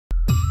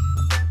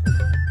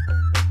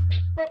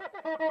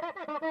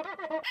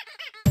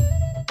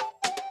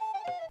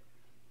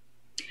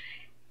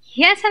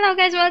Yes, hello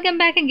guys, welcome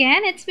back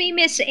again. It's me,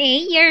 Miss A,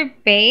 your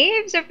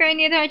babe. So if you're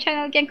new to our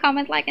channel, you can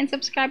comment, like, and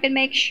subscribe, and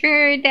make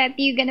sure that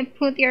you're gonna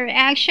put your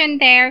action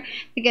there,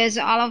 because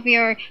all of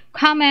your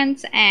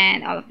comments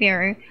and all of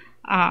your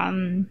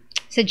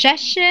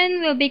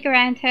suggestion will be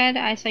granted,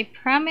 as I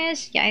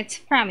promise. Yeah, it's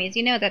a promise,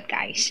 you know that,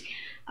 guys.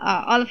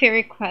 All of your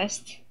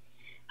requests,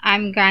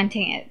 I'm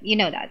granting it, you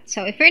know that.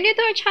 So if you're new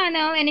to our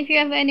channel, and if you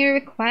have any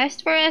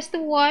request for us to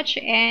watch,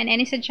 and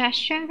any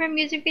suggestion for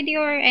music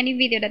video or any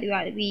video that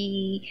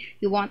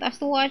you want us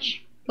to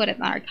watch, put it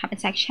in our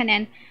comment section,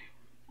 and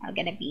I'm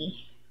gonna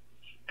be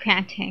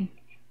granting.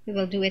 We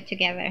will do it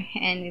together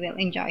and we will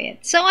enjoy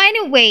it. So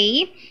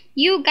anyway,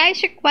 you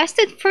guys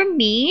requested for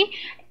me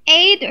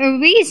 8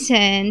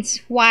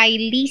 reasons why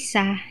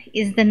Lisa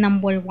is the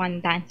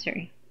 #1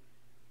 dancer.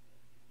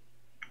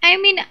 I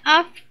mean,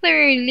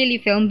 after Lily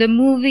filmed the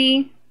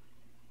movie,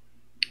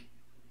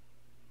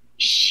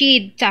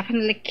 she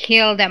definitely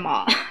killed them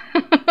all.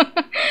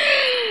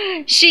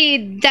 She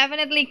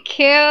definitely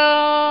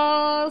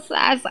kills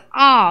us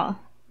all.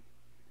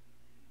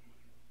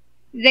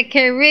 The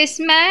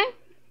charisma,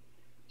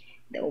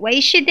 the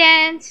way she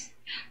danced,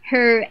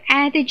 her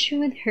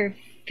attitude, her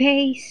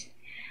face,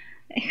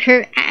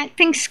 her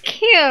acting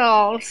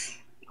skills.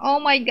 Oh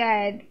my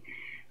god.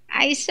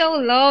 I so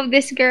love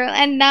this girl,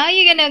 and now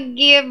you're gonna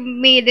give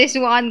me this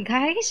one,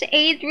 guys.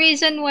 8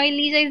 reasons why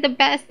Lisa is the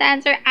best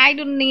dancer. I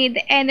don't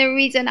need any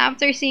reason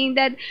after seeing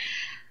that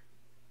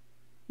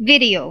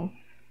video.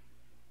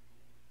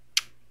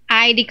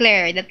 I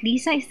declare that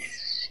Lisa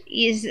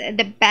is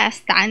the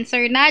best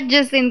dancer, not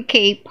just in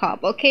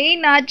K-pop, okay?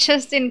 Not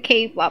just in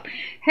K-pop.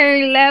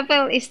 Her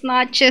level is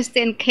not just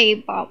in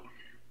K-pop.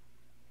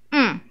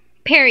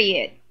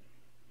 Period.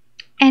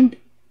 And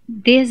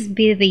this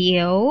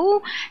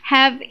video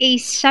have a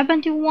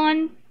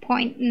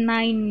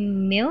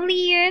 71.9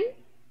 million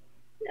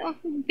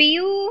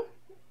view.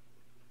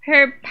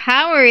 Her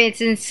power is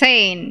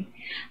insane.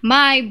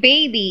 My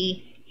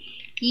baby,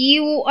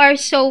 you are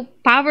so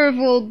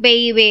powerful,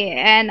 baby,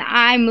 and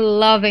I'm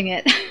loving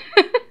it.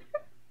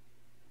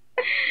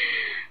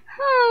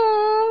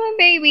 Oh, my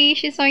baby,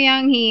 she's so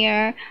young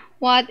here.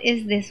 What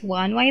is this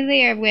one? Why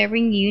they are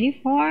wearing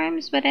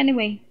uniforms? But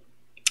anyway,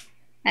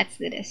 let's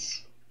do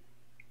this.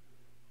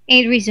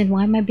 8 reasons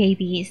why my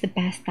baby is the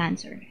best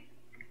dancer.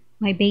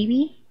 My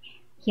baby?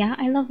 Yeah,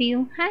 I love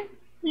you. Hi,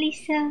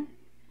 Lisa.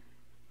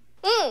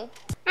 What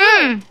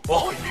is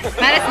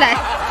that?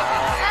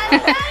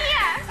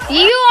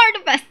 You are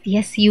the best.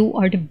 Yes, you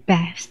are the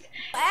best.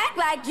 Act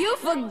like you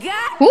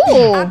forgot.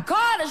 Ooh. I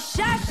call a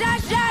shot.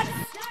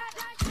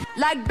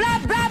 Like blah,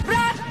 blah,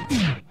 blah.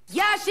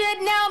 Y'all should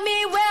know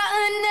me well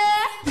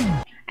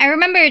enough. I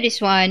remember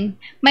this one.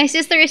 My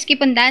sister is keep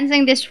on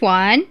dancing this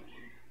one.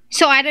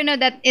 So I don't know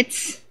that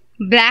it's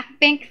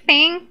BLACKPINK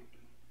thing,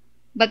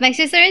 but my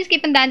sister is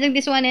keep on dancing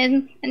this one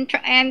and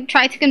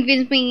try to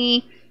convince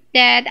me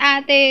that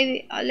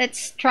Ate,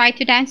 let's try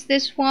to dance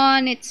this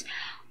one. It's,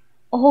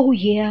 oh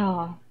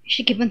yeah,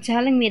 she keep on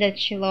telling me that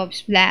she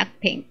loves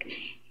BLACKPINK,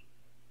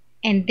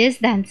 and this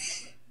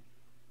dance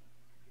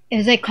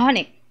is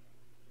iconic.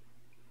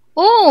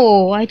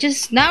 Oh, I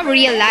just now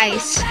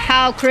realize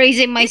how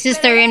crazy my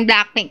sister in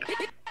BLACKPINK.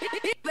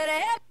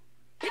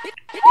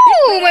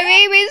 Oh, my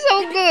baby is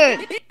so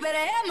good.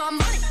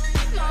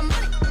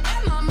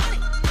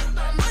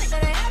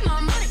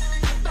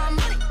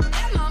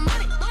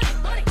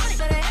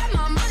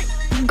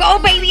 Go,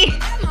 baby.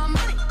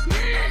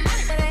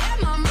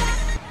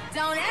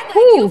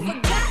 Ooh.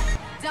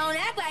 Don't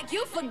act like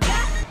you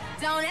forgot.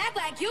 Don't act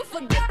like you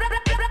forgot.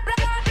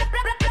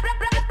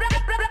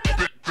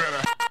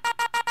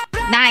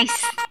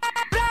 Nice.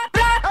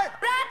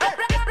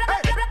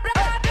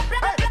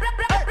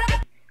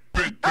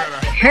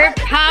 Her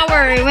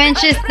power when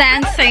she's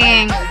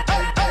dancing.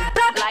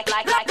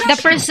 The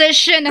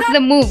precision of the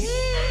move.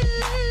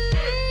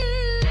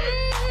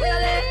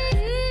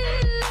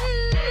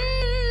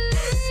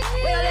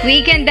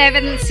 We can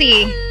definitely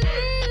see.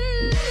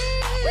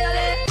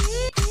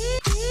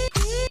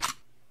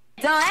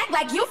 Don't act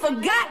like you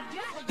forgot.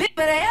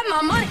 Better have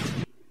my money.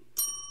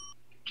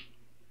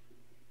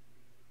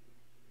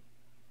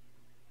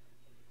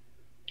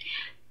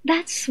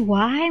 That's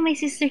why my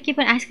sister keep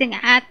on asking,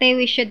 Ate,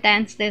 we should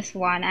dance this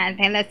one.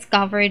 Ate, let's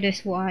cover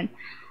this one.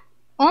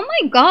 Oh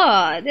my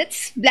god,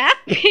 it's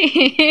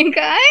BLACKPINK.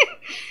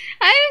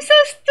 I'm so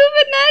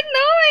stupid not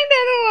knowing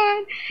that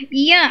one.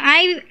 Yeah,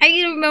 I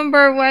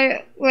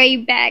remember way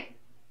back,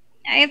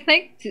 I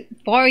think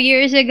 4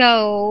 years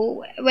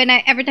ago, when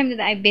every time that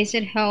I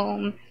visit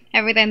home,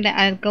 every time that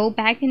I go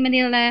back in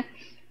Manila,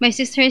 my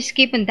sisters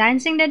keep on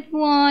dancing that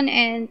one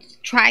and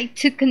try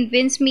to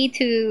convince me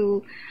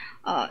to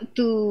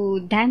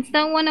dance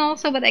that one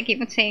also, but I keep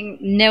on saying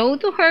no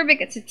to her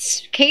because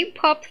it's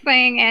K-pop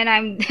thing, and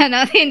I'm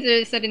not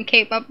interested in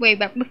K-pop way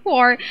back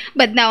before,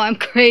 but now I'm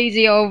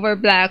crazy over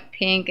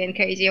BLACKPINK and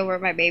crazy over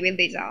my baby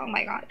Lisa. Oh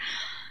my god.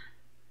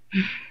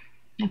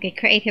 Okay,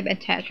 creative and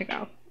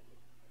theatrical.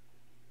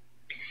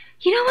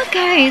 You know what,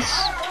 guys?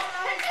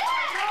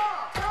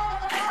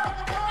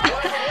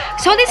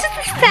 So this is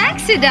the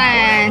taxi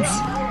dance.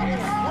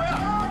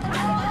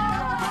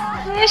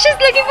 She's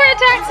looking for a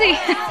taxi.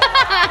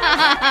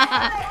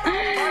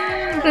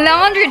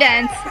 Laundry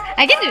dance.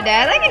 I can do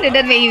that. I can do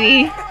that,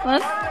 baby.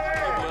 What?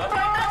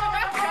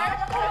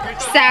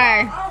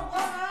 Star.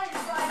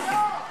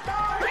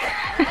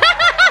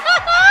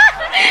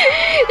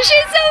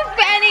 She's so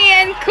funny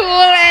and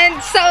cool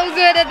and so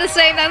good at the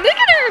same time. Look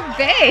at her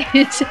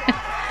face.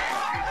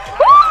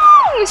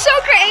 Woo! So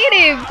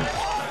creative.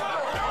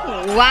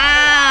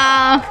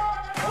 Wow.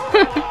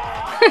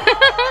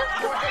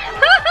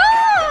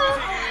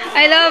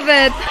 I love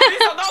it.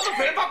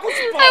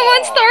 I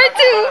want star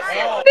too.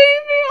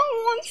 Baby, I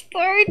want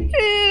star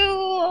too.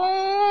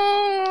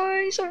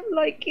 Oh, I so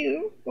like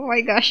you. Oh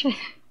my gosh.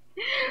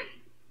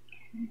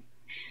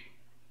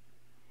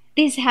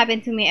 This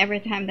happened to me every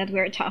time that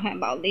we're talking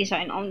about Lisa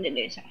and only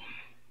Lisa.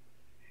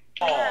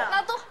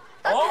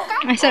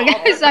 I saw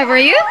guys, sorry for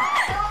you.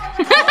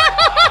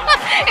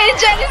 And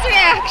Jenny's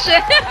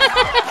reaction.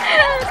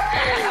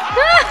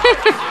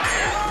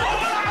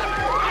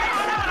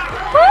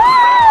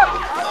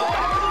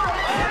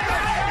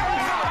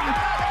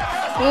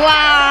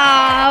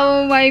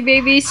 Wow, my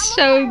baby's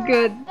so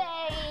good.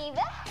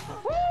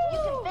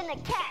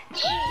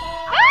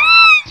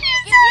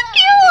 She's so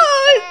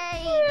cute.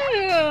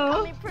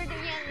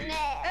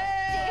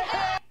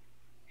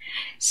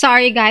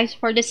 Sorry guys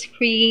for the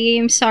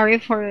scream. Sorry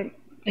for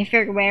if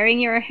you're wearing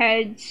your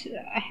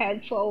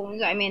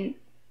headphones. I mean,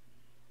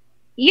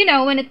 you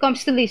know, when it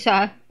comes to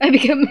Lisa, I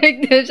become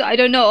like this. I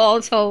don't know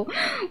also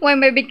why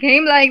I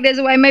became like this,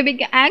 why I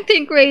became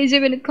acting crazy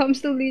when it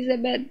comes to Lisa,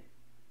 but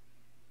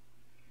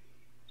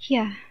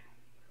yeah,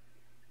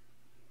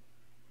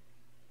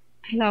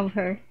 I love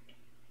her.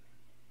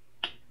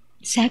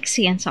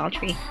 Sexy and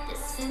sultry.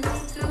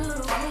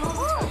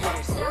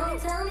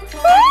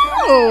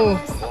 Oh!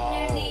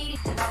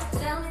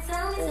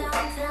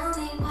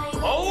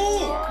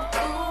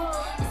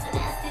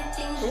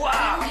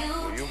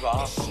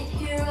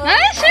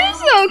 Ah, she's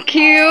so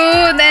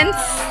cute and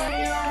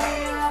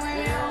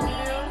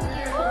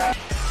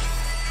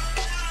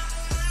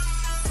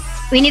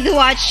we need to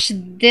watch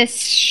this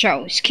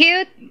show. It's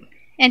cute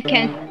and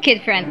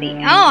kid friendly.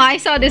 Oh, I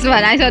saw this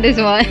one. I saw this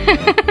one.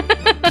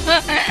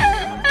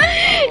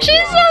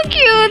 She's so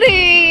cute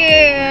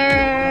here.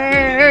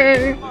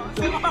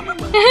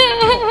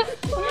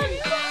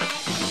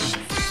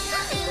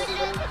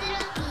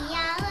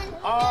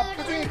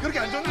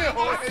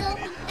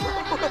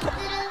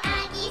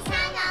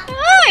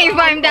 If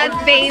I'm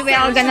that baby,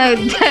 I'm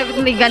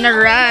definitely gonna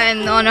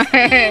run on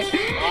her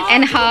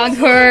and hug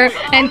her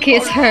and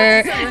kiss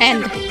her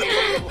and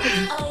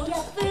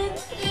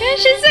yeah,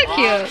 she's so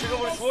cute.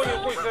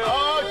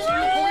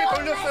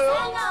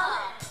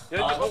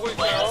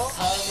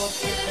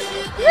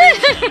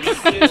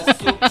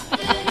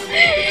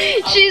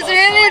 She's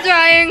really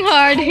trying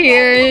hard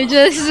here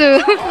just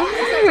to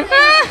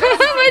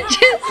but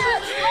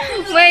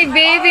just my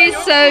baby's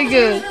so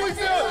good.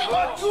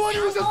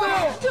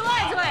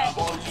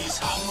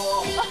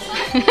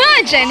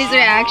 Jenny's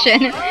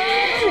reaction.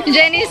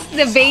 Jenny's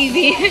the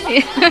baby.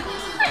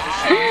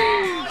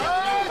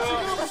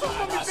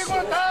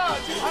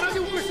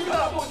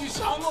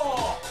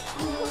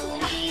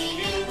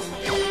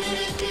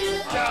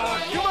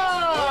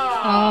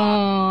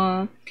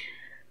 Oh.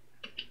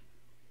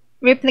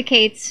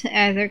 Replicates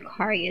other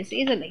cars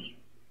easily.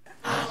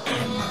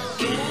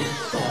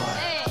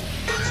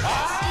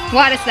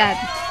 What is that?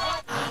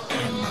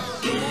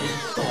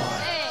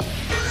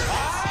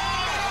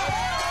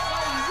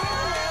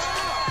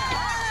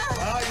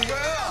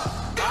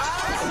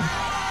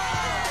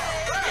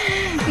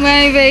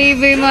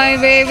 My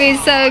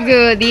baby's so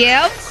good.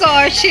 Yeah, of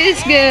course,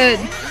 she's good.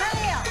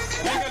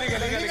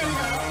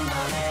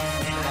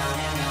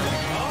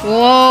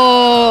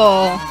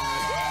 Whoa.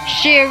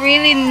 She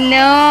really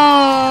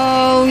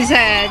knows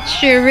it.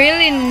 She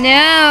really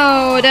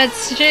knows that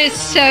she's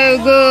so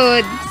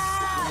good.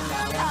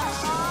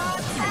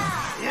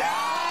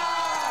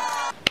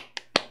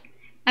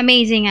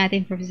 Amazing at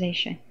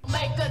improvisation.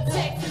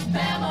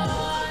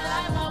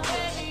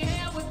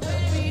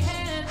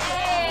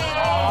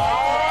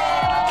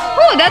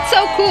 Oh, that's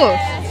so cool.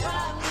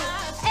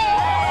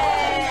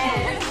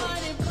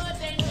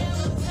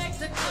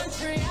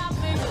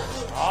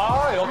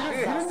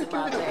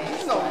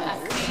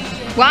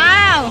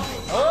 Wow.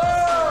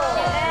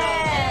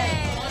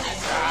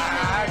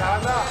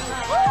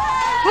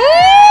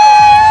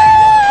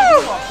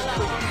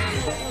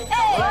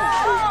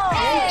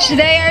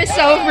 They are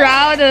so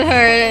proud of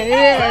her.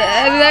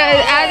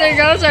 The other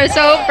girls are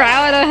so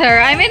proud of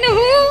her. I mean, who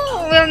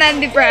will not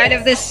be proud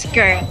of this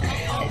girl?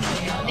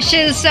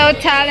 She's so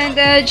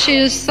talented.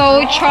 She's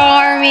so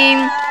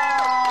charming.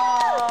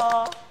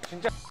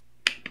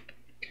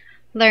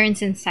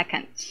 Learns in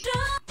seconds.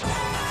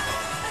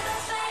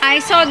 I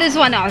saw this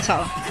one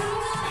also.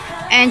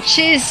 And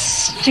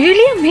she's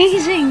really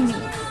amazing.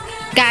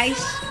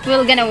 Guys,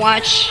 we're gonna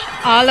watch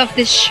all of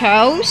the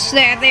shows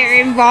that they're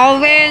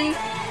involved in.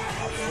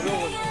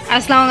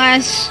 As long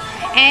as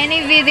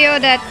any video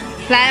that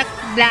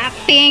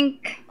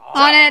Blackpink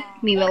on it,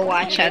 we will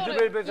watch it.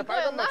 레드벨벳의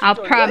빨간 맛 I'll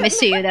진짜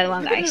promise you that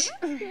one, guys.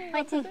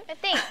 파이팅.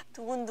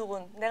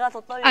 두근두근. 내가 더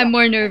떨려. I'm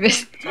more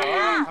nervous.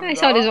 자, I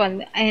saw this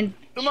one and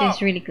음악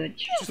she's really good.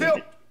 She's 주세요.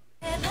 really good.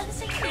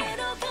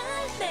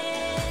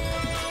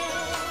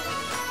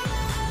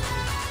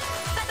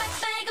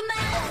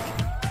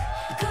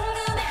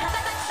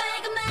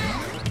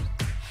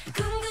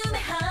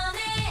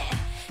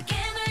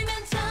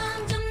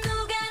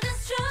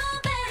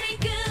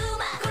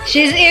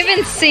 She's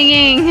even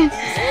singing,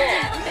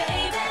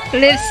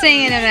 lip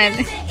singing in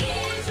it.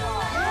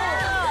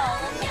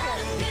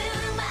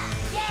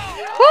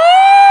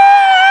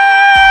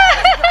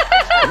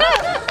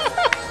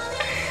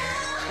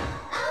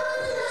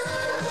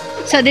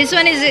 So this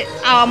one is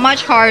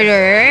much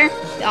harder.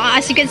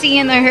 As you can see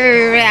in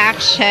her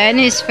reaction,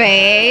 her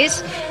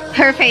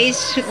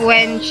face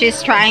when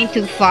she's trying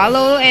to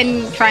follow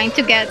and trying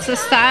to get the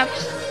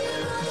steps.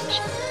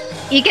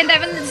 You can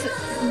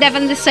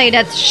definitely say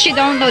that she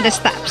don't know the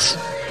steps.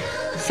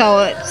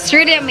 So it's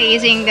really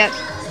amazing that.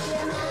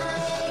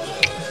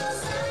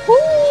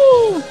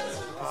 Woo!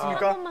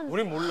 됐습니까?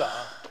 우린 몰라.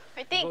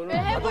 파이팅.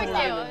 이거는 봐도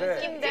해볼게요.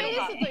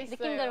 모르겠는데.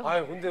 느낌대로.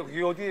 아유 근데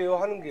그게 어디예요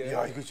하는 게.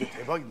 야 이거 진짜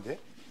대박인데?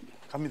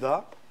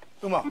 갑니다.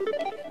 음악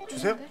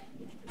주세요.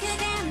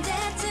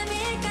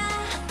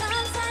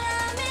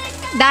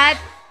 That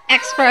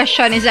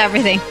expression is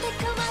everything.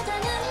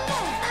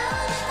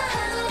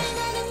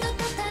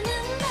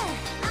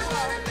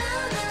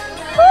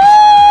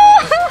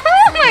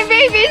 My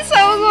baby is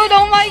so good.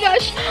 Oh my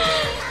gosh.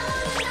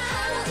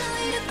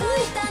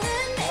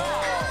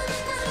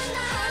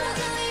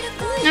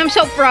 I'm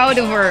so proud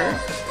of her.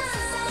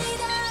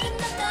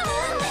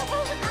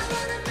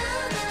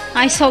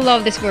 I so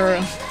love this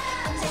girl.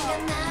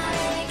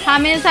 How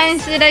many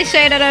times did I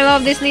say that I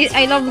love this?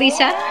 I love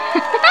Lisa.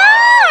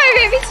 My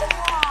baby.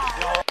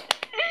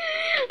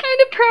 I'm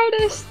the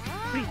proudest.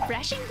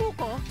 Refreshing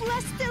cocoa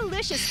plus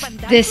delicious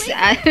pandan. This.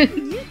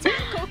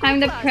 Cocoa I'm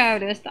the Plus.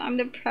 proudest. I'm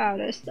the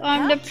proudest.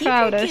 I'm the Now keep your kids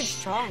proudest.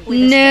 strong with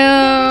the strong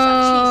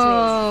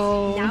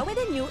No. Now with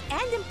a new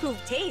and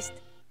improved taste.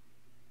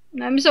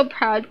 I'm so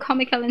proud,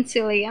 comical and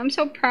silly. I'm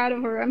so proud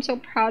of her. I'm so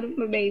proud of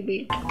my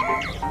baby.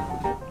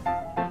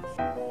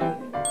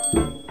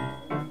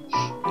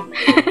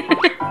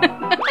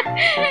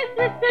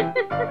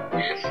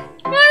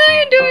 What are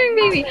you doing,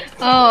 baby?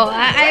 Oh,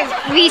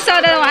 we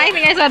saw that one. I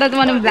think I saw that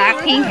one in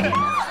Blackpink.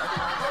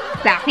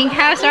 Blackpink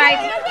house, right?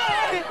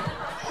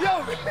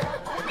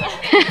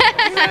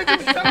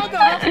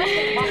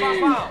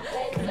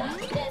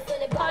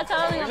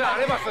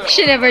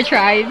 She never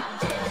tried.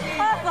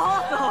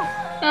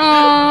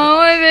 Oh,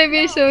 my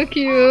baby is so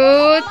cute.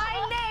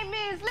 My name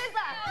is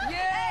Lisa.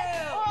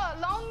 Oh,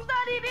 long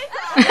body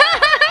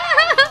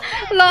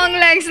Lisa. Long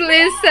legs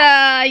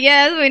Lisa.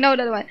 Yes, we know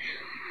that one.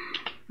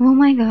 Oh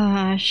my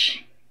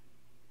gosh.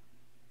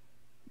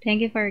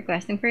 Thank you for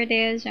requesting for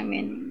this. I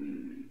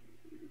mean,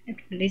 it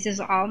releases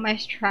all my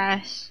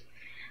stress.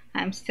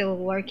 I'm still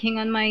working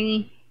on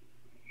my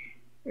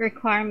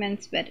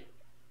requirements, but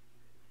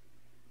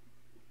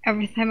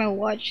every time I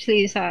watch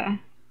Lisa,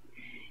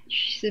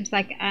 she seems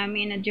like I'm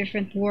in a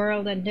different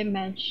world and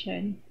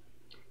dimension.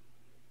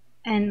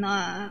 And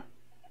all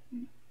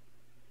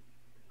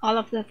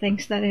of the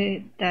things that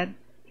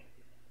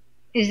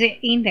is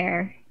in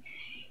there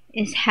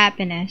is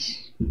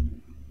happiness.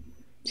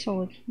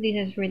 So this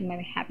is really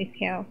my happy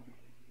pill.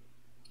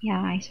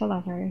 Yeah, I so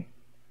love her.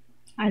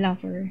 I love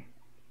her.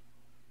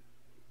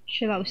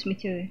 She loves me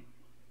too.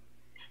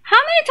 How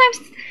many times?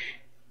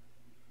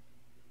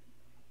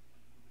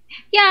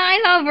 Yeah, I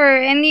love her,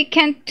 and you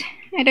can't.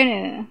 I don't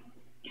know.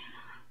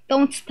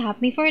 Don't stop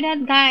me for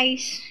that,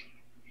 guys.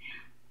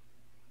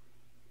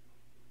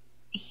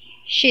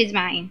 She's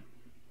mine.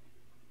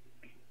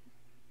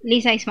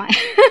 Lisa is mine.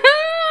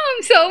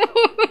 I'm so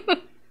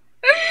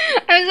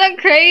I'm so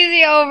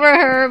crazy over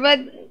her, but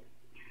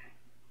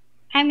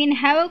I mean,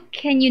 how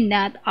can you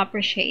not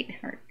appreciate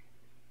her?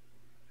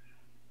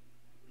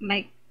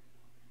 Like,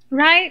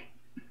 right?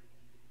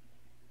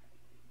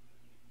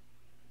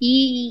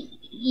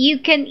 You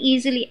can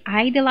easily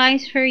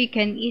idolize her, you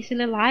can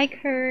easily like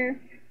her,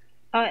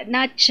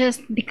 not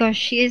just because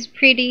she is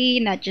pretty,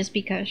 not just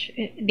because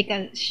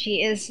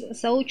she is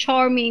so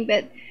charming,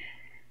 but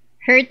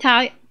her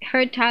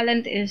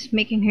talent is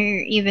making her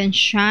even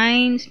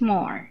shines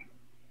more.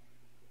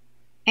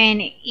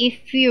 And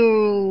if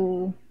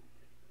you're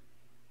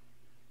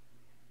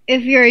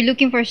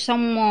looking for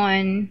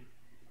someone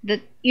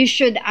that you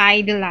should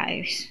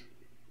idolize,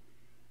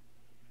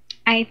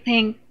 I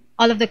think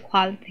all of that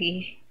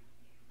qualities,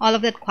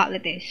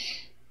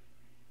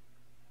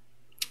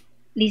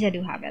 Lisa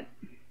do have it.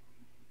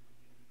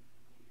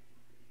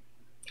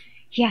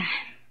 Yeah.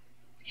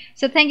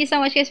 So thank you so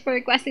much, guys, for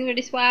requesting for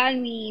this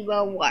one. We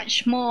will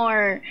watch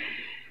more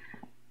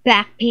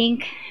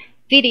Blackpink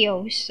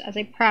videos as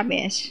I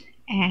promised,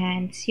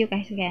 and see you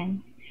guys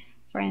again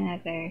for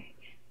another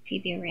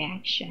video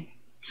reaction.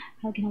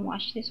 I'm gonna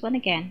watch this one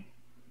again.